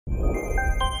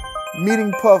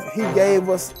Meeting Puff, he gave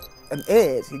us an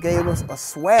edge. He gave us a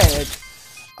swag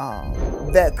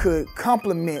that could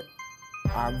complement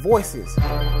our voices.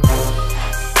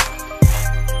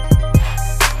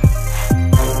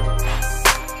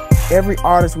 Every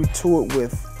artist we toured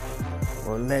with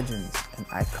were legends and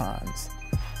icons.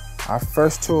 Our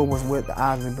first tour was with the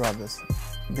Isley Brothers,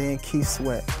 then Keith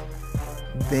Sweat,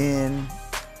 then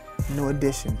New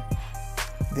Edition,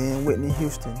 then Whitney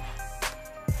Houston,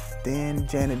 then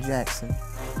Janet Jackson.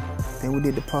 Then we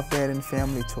did the Puff Daddy and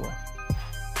Family tour.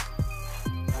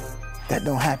 That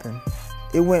don't happen.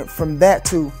 It went from that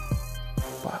to,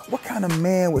 what kind of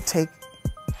man would take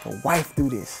your wife through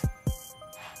this?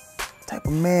 What type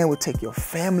of man would take your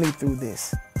family through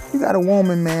this? You got a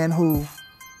woman, man, who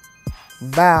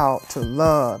vowed to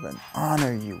love and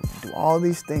honor you, and do all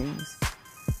these things,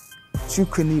 but you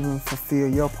couldn't even fulfill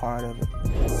your part of it.